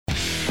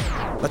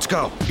Let's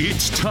go.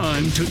 It's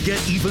time to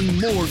get even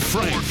more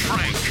frank.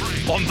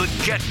 On the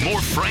Get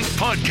More Frank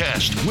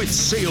podcast with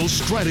sales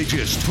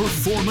strategist,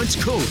 performance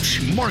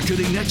coach,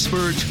 marketing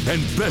expert,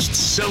 and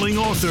best-selling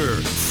author,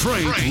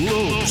 Frank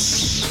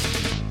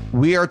Lopes.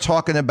 We are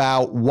talking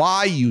about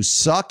why you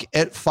suck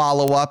at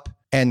follow-up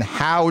and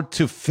how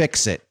to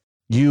fix it.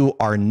 You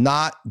are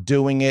not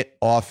doing it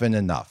often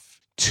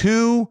enough.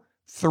 2-3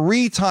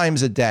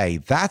 times a day.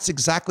 That's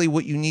exactly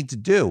what you need to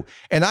do.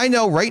 And I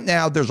know right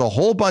now there's a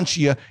whole bunch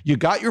of you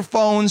got your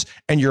phones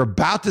and you're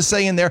about to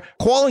say in there,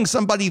 calling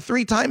somebody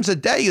 3 times a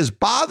day is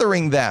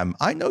bothering them.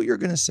 I know you're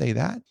going to say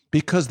that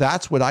because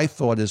that's what I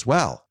thought as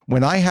well.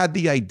 When I had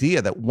the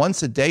idea that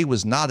once a day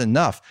was not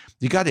enough,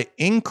 you got to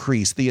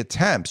increase the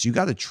attempts. You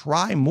got to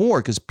try more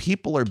because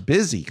people are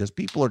busy, because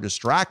people are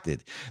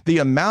distracted. The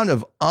amount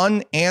of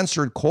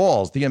unanswered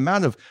calls, the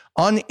amount of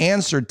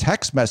unanswered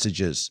text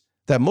messages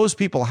that most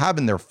people have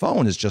in their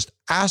phone is just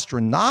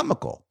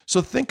astronomical.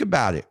 So think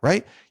about it,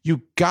 right?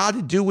 You got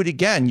to do it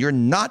again. You're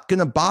not going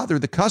to bother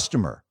the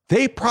customer.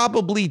 They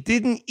probably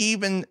didn't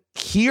even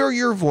hear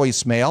your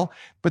voicemail,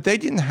 but they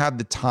didn't have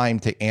the time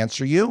to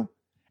answer you.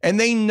 And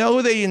they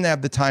know they didn't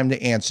have the time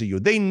to answer you.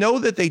 They know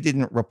that they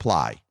didn't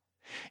reply.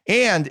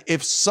 And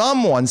if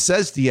someone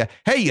says to you,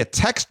 hey, you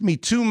text me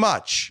too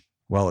much,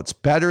 well, it's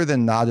better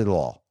than not at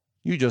all.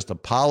 You just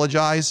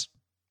apologize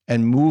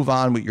and move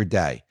on with your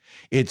day.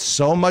 It's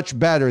so much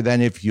better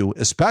than if you,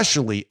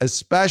 especially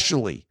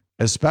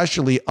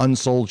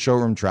unsold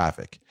showroom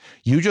traffic,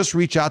 you just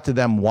reach out to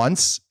them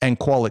once and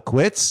call it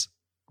quits,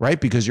 right?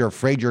 Because you're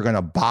afraid you're going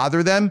to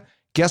bother them.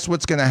 Guess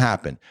what's going to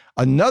happen?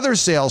 Another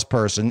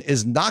salesperson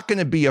is not going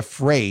to be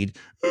afraid.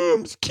 Oh,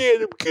 I'm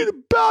scared I'm going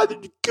to bother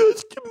the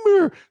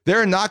customer.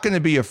 They're not going to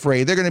be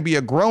afraid. They're going to be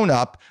a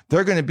grown-up.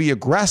 They're going to be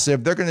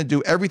aggressive. They're going to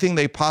do everything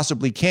they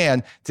possibly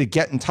can to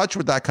get in touch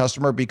with that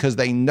customer because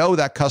they know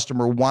that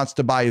customer wants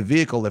to buy a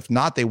vehicle. If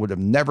not, they would have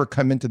never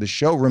come into the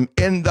showroom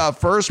in the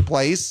first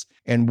place.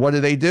 And what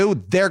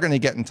do? They're going to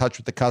get in touch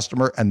with the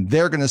customer and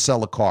they're going to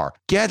sell a car.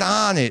 Get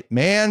on it,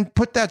 man.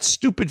 Put that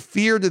stupid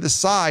fear to the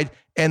side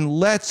and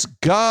let's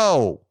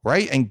go,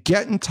 right? And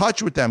get in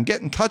touch with them.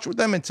 Get in touch with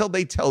them until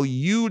they tell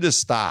you to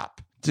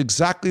stop. It's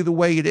exactly the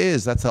way it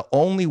is. That's the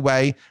only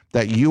way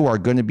that you are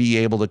going to be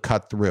able to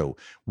cut through.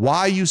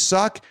 Why you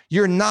suck?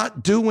 You're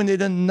not doing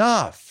it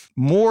enough.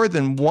 More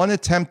than one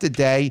attempt a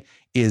day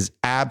is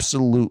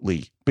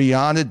absolutely,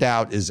 beyond a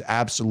doubt, is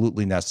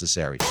absolutely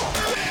necessary.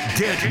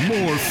 Get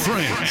more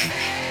frank.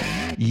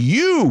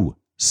 You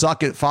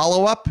suck at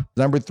follow-up.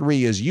 Number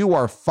 3 is you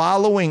are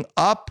following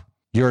up.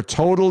 You're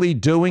totally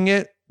doing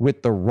it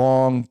with the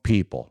wrong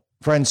people.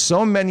 Friends,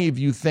 so many of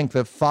you think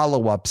that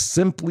follow-up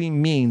simply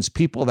means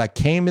people that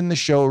came in the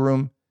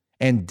showroom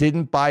and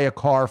didn't buy a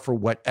car for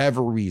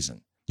whatever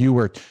reason. You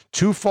were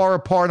too far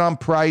apart on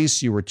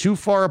price. You were too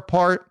far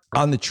apart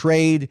on the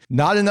trade,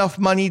 not enough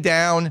money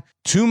down,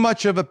 too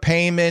much of a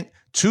payment,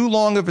 too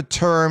long of a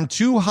term,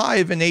 too high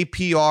of an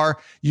APR.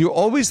 You're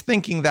always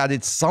thinking that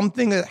it's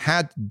something that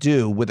had to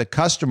do with a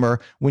customer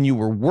when you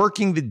were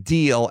working the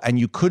deal and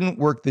you couldn't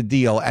work the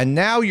deal. And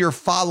now you're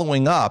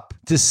following up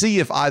to see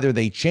if either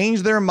they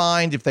changed their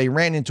mind, if they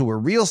ran into a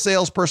real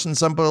salesperson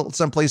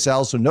someplace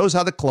else who knows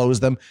how to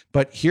close them.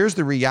 But here's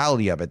the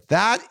reality of it.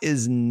 That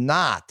is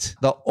not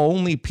the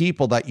only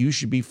people that you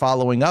should be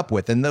following up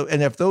with. And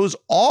if those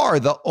are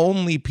the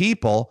only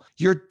people,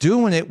 you're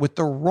doing it with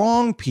the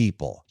wrong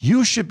people.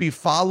 You should be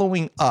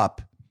following up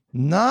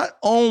not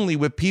only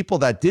with people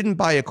that didn't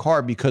buy a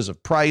car because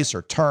of price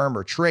or term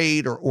or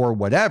trade or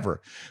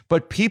whatever,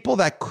 but people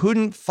that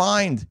couldn't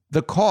find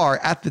the car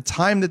at the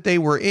time that they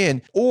were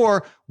in,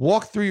 or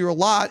walked through your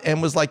lot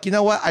and was like, you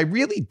know what, I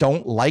really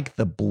don't like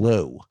the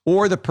blue.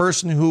 Or the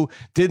person who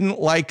didn't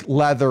like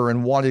leather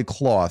and wanted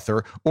cloth,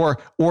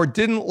 or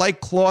didn't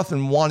like cloth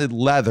and wanted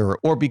leather,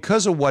 or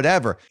because of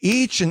whatever.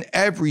 Each and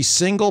every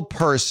single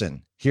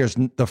person, here's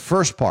the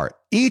first part.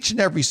 Each and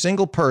every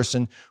single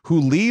person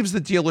who leaves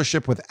the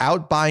dealership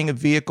without buying a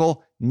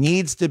vehicle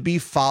needs to be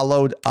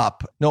followed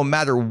up. No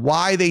matter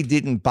why they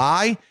didn't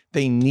buy,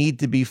 they need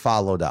to be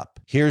followed up.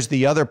 Here's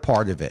the other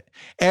part of it.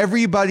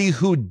 Everybody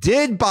who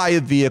did buy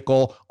a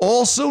vehicle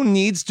also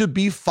needs to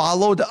be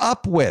followed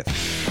up with.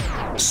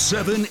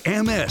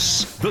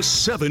 7MS, the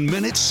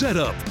 7-minute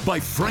setup by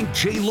Frank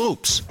J.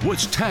 Lopes,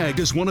 was tagged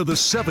as one of the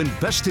 7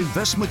 best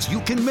investments you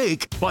can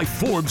make by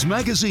Forbes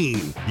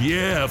magazine.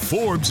 Yeah,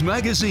 Forbes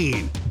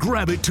magazine.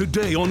 Grab it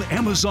today on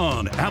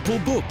Amazon, Apple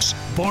Books,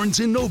 Barnes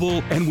 &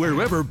 Noble, and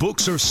wherever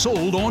books are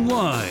sold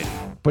online.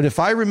 But if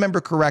I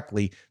remember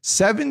correctly,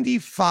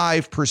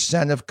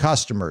 75% of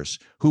customers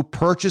who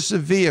purchase a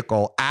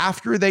vehicle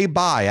after they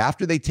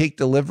take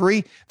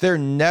delivery, they're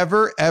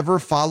never, ever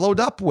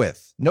followed up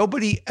with.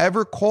 Nobody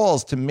ever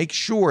calls to make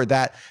sure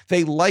that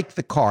they like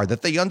the car,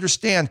 that they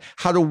understand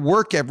how to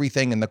work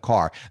everything in the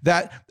car,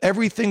 that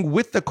everything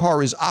with the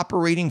car is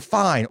operating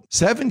fine.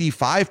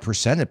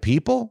 75% of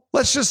people,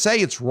 let's just say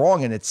it's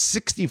wrong and it's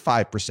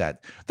 65%.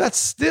 That's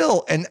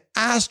still an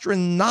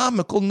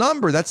astronomical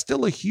number. That's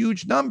still a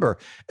huge number,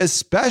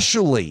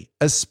 especially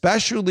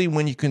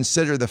when you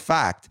consider the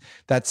fact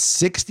that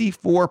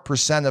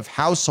 64% of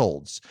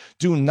households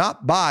do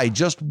not buy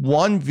just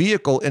one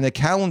vehicle in a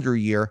calendar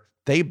year.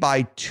 They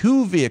buy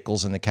two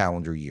vehicles in a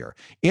calendar year.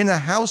 In a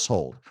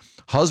household,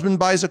 husband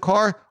buys a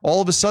car,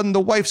 all of a sudden the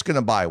wife's going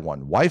to buy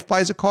one. Wife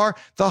buys a car,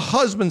 the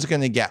husband's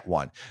going to get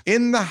one.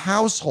 In the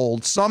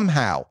household,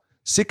 somehow,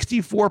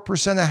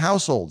 64% of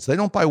households, they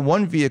don't buy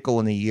one vehicle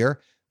in a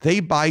year, they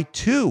buy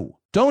two.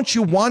 Don't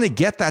you want to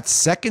get that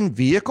second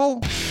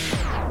vehicle?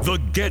 The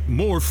Get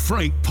More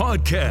Frank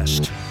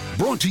podcast,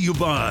 brought to you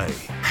by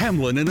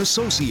Hamlin and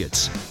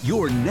Associates.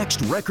 Your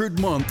next record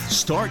month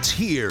starts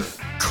here.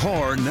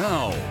 Car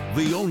Now,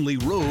 the only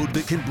road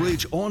that can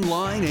bridge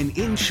online and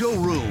in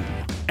showroom.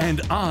 And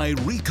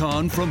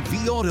iRecon from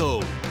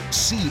vAuto.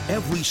 See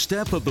every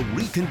step of the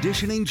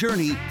reconditioning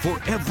journey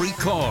for every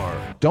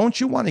car. Don't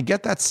you want to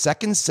get that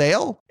second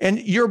sale? And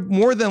you're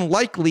more than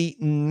likely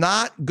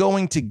not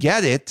going to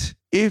get it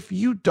if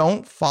you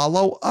don't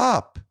follow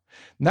up.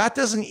 That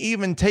doesn't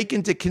even take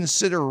into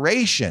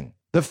consideration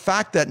the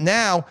fact that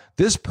now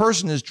this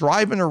person is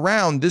driving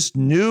around this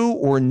new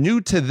or new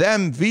to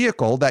them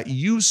vehicle that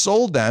you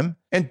sold them.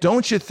 And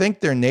don't you think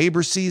their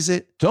neighbor sees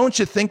it? Don't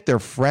you think their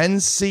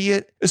friends see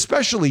it?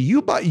 Especially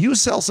you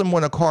sell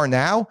someone a car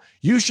now,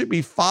 you should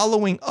be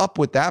following up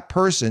with that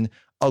person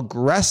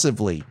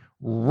aggressively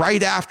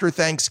right after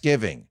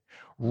Thanksgiving,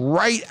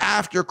 right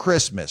after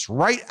Christmas,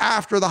 right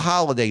after the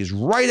holidays,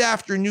 right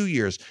after New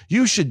Year's.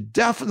 You should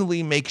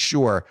definitely make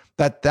sure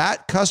that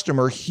that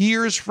customer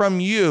hears from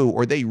you,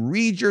 or they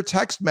read your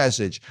text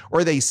message,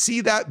 or they see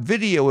that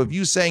video of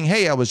you saying,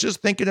 hey, I was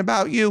just thinking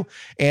about you,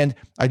 and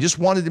I just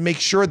wanted to make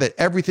sure that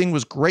everything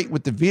was great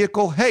with the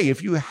vehicle. Hey,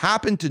 if you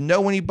happen to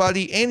know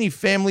anybody, any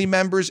family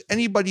members,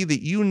 anybody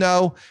that you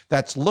know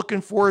that's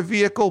looking for a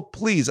vehicle,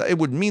 please, it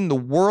would mean the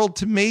world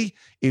to me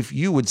if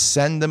you would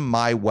send them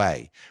my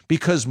way.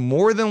 Because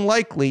more than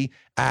likely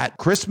at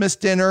Christmas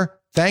dinner,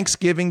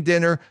 Thanksgiving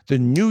dinner, the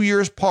New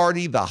Year's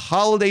party, the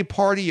holiday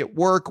party at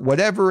work,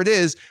 whatever it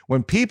is,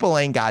 when people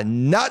ain't got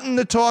nothing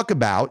to talk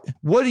about,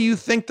 what do you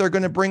think they're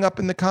going to bring up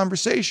in the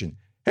conversation?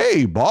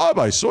 Hey, Bob,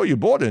 I saw you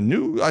bought a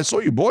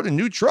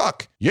new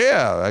truck.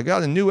 Yeah, I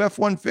got a new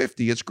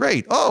F-150. It's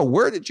great. Oh,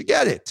 where did you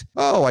get it?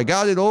 Oh, I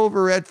got it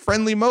over at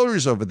Friendly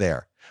Motors over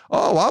there.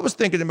 Oh, I was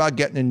thinking about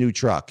getting a new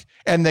truck.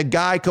 And the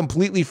guy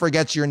completely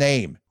forgets your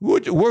name.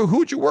 Who'd you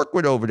work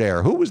with over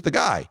there? Who was the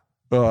guy?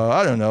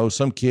 I don't know,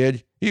 some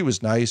kid. He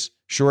was nice.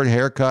 Short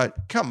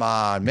haircut. Come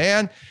on,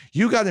 man.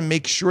 You got to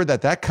make sure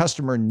that that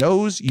customer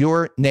knows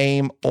your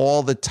name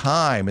all the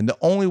time. And the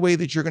only way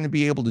that you're going to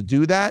be able to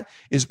do that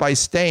is by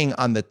staying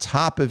on the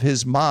top of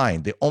his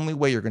mind. The only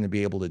way you're going to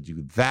be able to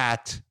do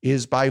that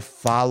is by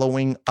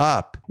following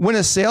up. When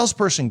a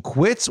salesperson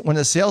quits, when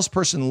a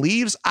salesperson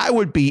leaves, I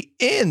would be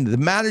in the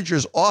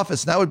manager's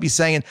office and I would be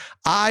saying,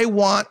 I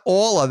want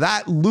all of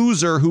that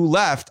loser who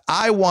left.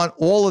 I want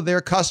all of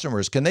their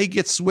customers. Can they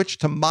get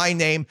switched to my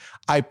name?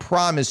 I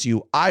promise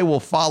you, I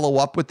will follow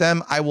up with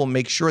them. I will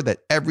make sure that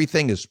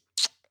everything is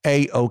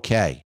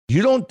A-okay.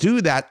 You don't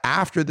do that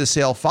after the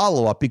sale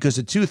follow-up because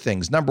of two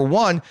things. Number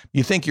one,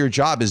 you think your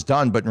job is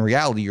done, but in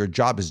reality, your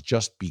job has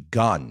just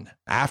begun.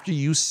 After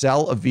you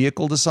sell a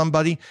vehicle to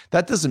somebody,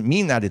 that doesn't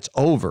mean that it's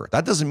over.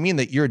 That doesn't mean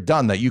that you're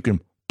done, that you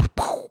can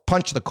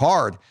punch the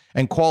card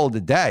and call it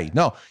a day.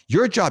 No,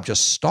 your job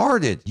just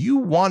started. You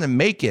want to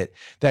make it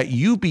that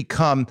you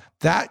become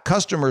that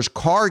customer's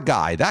car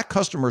guy, that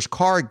customer's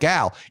car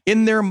gal.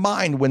 In their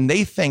mind, when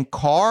they think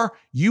car,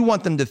 you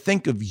want them to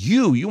think of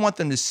you. You want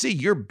them to see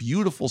your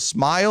beautiful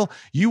smile.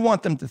 You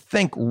want them to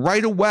think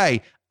right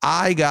away,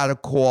 I got to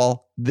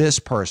call this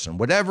person,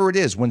 whatever it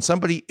is. When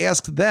somebody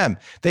asks them,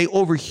 they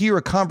overhear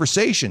a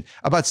conversation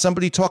about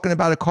somebody talking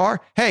about a car.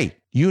 Hey,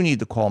 you need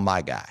to call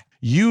my guy.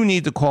 You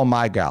need to call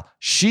my gal.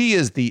 She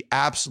is the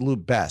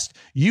absolute best.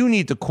 You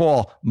need to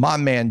call my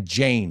man,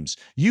 James.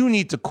 You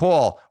need to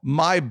call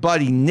my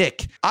buddy,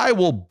 Nick. I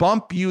will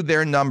bump you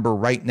their number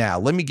right now.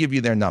 Let me give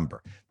you their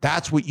number.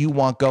 That's what you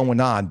want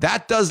going on.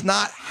 That does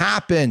not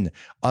happen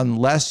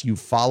unless you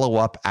follow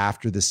up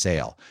after the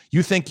sale.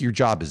 You think your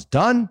job is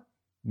done?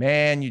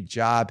 Man, your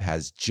job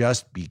has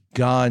just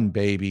begun,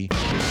 baby.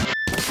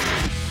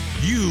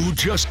 You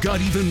just got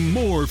even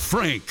more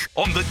Frank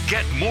on the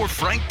Get More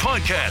Frank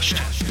podcast.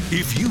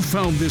 If you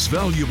found this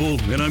valuable,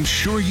 and I'm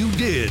sure you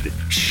did,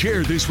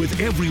 share this with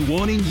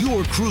everyone in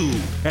your crew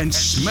and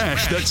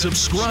smash that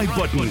subscribe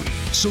button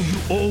so you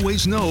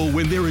always know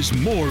when there is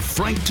more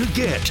Frank to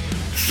get.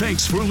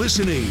 Thanks for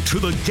listening to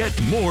the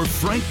Get More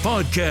Frank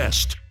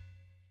podcast.